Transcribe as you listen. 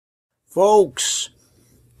Folks,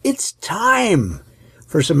 it's time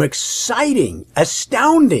for some exciting,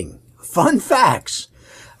 astounding, fun facts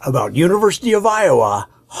about University of Iowa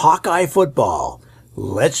Hawkeye football.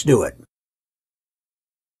 Let's do it.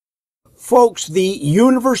 Folks, the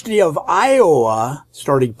University of Iowa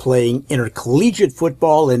started playing intercollegiate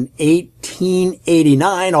football in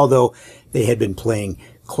 1889, although they had been playing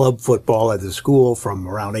club football at the school from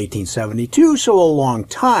around 1872, so a long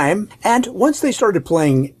time. And once they started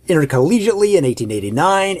playing intercollegiately in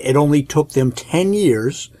 1889, it only took them 10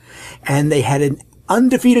 years, and they had an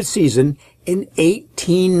undefeated season in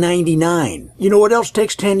 1899. You know what else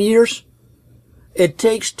takes 10 years? It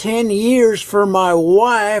takes 10 years for my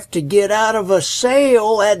wife to get out of a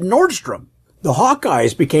sale at Nordstrom. The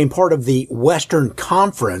Hawkeyes became part of the Western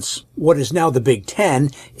Conference, what is now the Big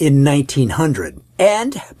Ten, in 1900,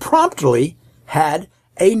 and promptly had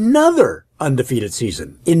another undefeated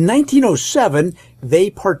season. In 1907,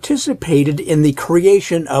 they participated in the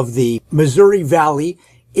creation of the Missouri Valley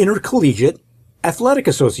Intercollegiate Athletic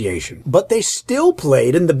Association, but they still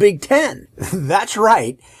played in the Big Ten. That's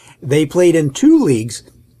right. They played in two leagues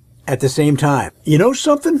at the same time. You know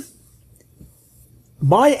something?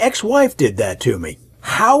 My ex-wife did that to me.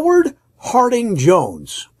 Howard Harding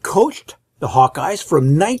Jones coached the Hawkeyes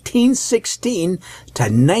from 1916 to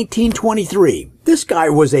 1923. This guy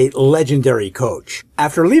was a legendary coach.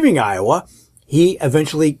 After leaving Iowa, he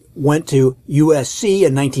eventually went to USC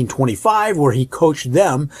in 1925, where he coached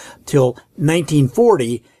them till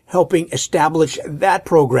 1940, helping establish that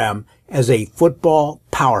program as a football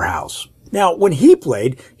powerhouse. Now, when he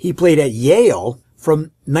played at Yale from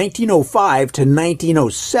 1905 to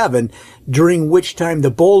 1907, during which time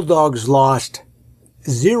the Bulldogs lost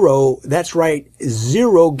zero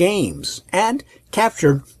games, and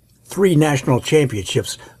captured 3 national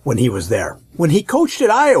championships when he was there. When he coached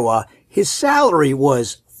at Iowa, his salary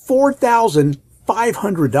was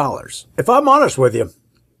 $4,500. If I'm honest with you,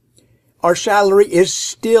 our salary is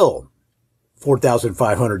still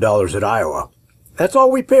 $4,500 at Iowa. That's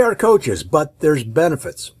all we pay our coaches, but there's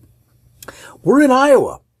benefits. We're in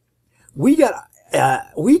Iowa. We got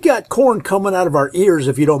corn coming out of our ears,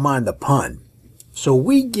 if you don't mind the pun. So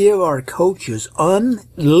we give our coaches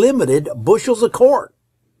unlimited bushels of corn.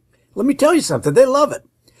 Let me tell you something, they love it.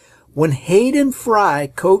 When Hayden Fry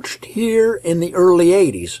coached here in the early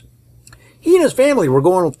 80s, he and his family were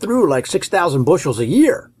going through like 6,000 bushels a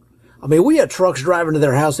year. I mean, we had trucks driving to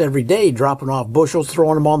their house every day, dropping off bushels,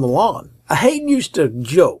 throwing them on the lawn. Hayden used to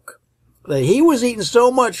joke that he was eating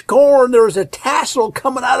so much corn, there was a tassel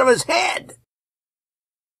coming out of his head.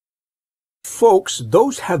 Folks,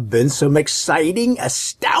 those have been some exciting,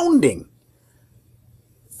 astounding,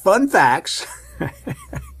 fun facts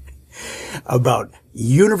about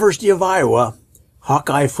University of Iowa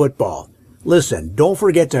Hawkeye football. Listen, don't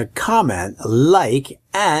forget to comment, like,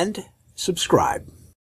 and subscribe.